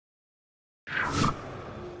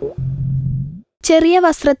ചെറിയ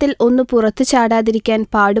വസ്ത്രത്തിൽ ഒന്നു പുറത്തു ചാടാതിരിക്കാൻ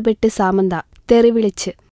പാടുപെട്ട് സാമന്ത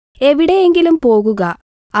തെറിവിളിച്ച്. എവിടെയെങ്കിലും പോകുക,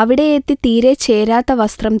 അവിടെ എത്തി തീരെ ചേരാത്ത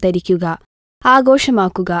വസ്ത്രം ധരിക്കുക,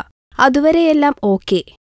 ആഘോഷമാക്കുക, അതുവരെയെല്ലാം ഓക്കെ.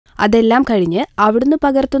 അതെല്ലാം കഴിഞ്ഞ് അവിടുന്ന്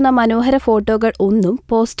പകർത്തുന്ന മനോഹര ഫോട്ടോകൾ ഒന്നും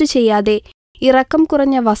പോസ്റ്റ് ചെയ്യാതെ ഇറക്കം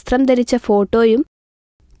കുറഞ്ഞ വസ്ത്രം ധരിച്ച ഫോട്ടോയും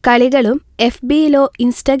കളികളും FBയിലോ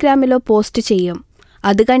ഇൻസ്റ്റഗ്രാമിലോ പോസ്റ്റ് ചെയ്യും.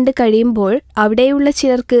 അത് കണ്ട് കഴിയുമ്പോൾ അവിടെയുള്ള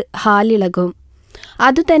ചിലർക്ക് ഹാലിളകും.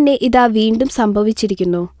 അതുതന്നെ ഇതാ വീണ്ടും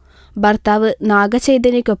സംഭവിച്ചിരിക്കുന്നു. ഭർത്താവ്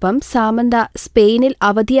നാഗചൈതന്യക്കൊപ്പം സാമന്ത സ്പെയിനിൽ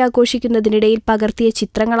അവധി ആഘോഷിക്കുന്നതിനിടയിൽ പകർത്തിയ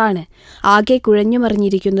ചിത്രങ്ങളാണ് ആകെ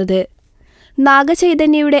കുഴഞ്ഞുമറിഞ്ഞിരിക്കുന്നത്.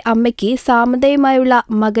 നാഗചൈതന്യയുടെ അമ്മയ്ക്ക് സാമന്തയുമായുള്ള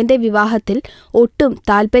മകന്റെ വിവാഹത്തിൽ ഒട്ടും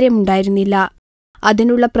താൽപ്പര്യമുണ്ടായിരുന്നില്ല.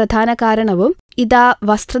 അതിനുള്ള പ്രധാന കാരണവും ഇതാ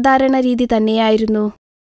വസ്ത്രധാരണ രീതി തന്നെയായിരുന്നു.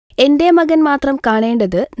 എന്റെ മകൻ മാത്രം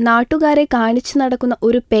കാണേണ്ടത് നാട്ടുകാരെ കാണിച്ചു നടക്കുന്ന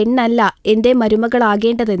ഒരു പെണ്ണല്ല എന്റെ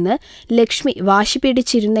മരുമകളാകേണ്ടതെന്ന് ലക്ഷ്മി വാശി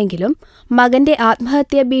പിടിച്ചിരുന്നെങ്കിലും മകന്റെ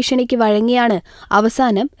ആത്മഹത്യാ ഭീഷണിക്ക് വഴങ്ങിയാണ്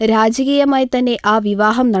അവസാനം രാജകീയമായി തന്നെ ആ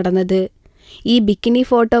വിവാഹം നടന്നത്. ഈ ബിക്കിനി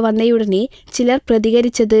ഫോട്ടോ വന്നയുടനെ ചിലർ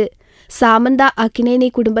പ്രതികരിച്ചത് സാമന്ത അക്കിനേനി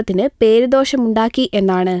കുടുംബത്തിന് പേരുദോഷമുണ്ടാക്കി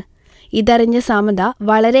എന്നാണ്. ഇതറിഞ്ഞ സാമന്ത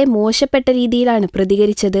വളരെ മോശപ്പെട്ട രീതിയിലാണ്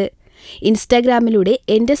പ്രതികരിച്ചത്. ഇൻസ്റ്റഗ്രാമിലൂടെ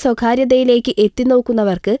എന്റെ സ്വകാര്യതയിലേക്ക്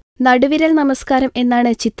എത്തിനോക്കുന്നവർക്ക് നടുവിരൽ നമസ്കാരം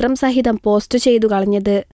എന്നാണ് ചിത്രം സഹിതം പോസ്റ്റ് ചെയ്തു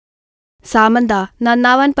കളഞ്ഞത്. സാമന്ത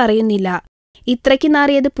നന്നാവാൻ പറയുന്നില്ല, ഇത്രയ്ക്ക്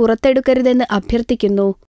നാറിയത് പുറത്തെടുക്കരുതെന്ന് അഭ്യർത്ഥിക്കുന്നു.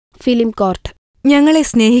 Film court. ഞങ്ങളെ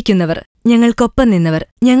സ്നേഹിക്കുന്നവർ, ഞങ്ങൾക്കൊപ്പം നിന്നവർ,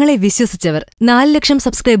 ഞങ്ങളെ വിശ്വസിച്ചവർ 4 ലക്ഷം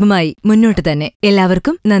സബ്സ്ക്രൈബുമായി മുന്നോട്ട് തന്നെ.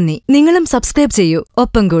 എല്ലാവർക്കും നന്ദി. നിങ്ങളും സബ്സ്ക്രൈബ് ചെയ്യൂ,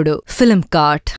 ഒപ്പം കൂടൂ. Film court.